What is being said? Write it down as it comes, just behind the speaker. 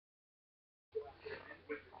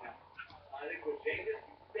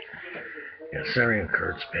Yeah, Syrian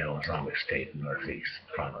Kurds battle Islamic State in northeast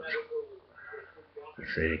province. They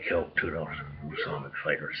say they killed 2,000 Islamic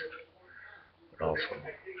fighters, but also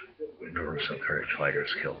there were some Kurdish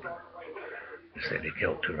fighters killed. They say they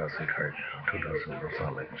killed 2,000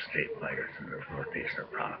 Islamic State fighters in the northeastern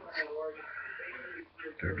province.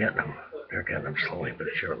 They're getting them. They're getting them slowly but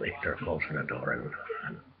surely. They're closing the door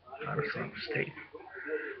on Islamic State.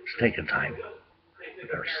 It's taking time.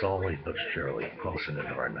 They're slowly but surely closing the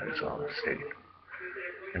door on Islamic State.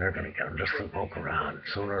 And they're going to get them. Just look around.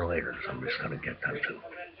 Sooner or later, somebody's going to get them too.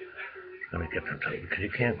 It's going to get them too. Because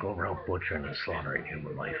you can't go around butchering and slaughtering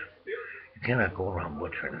human life. You cannot go around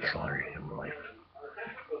butchering and slaughtering human life.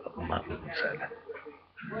 Muhammad said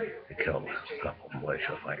they killed a couple of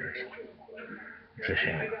militia fighters. It's a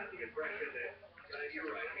shame.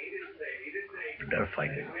 They're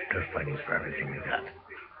fighting for everything they got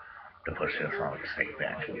to push the Islamic State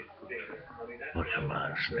back. Push them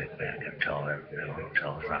on State back and tell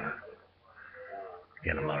Zara.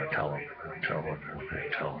 Get them out and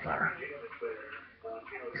tell Zara.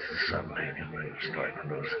 This is something I can story for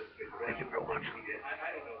news. Thank you for watching.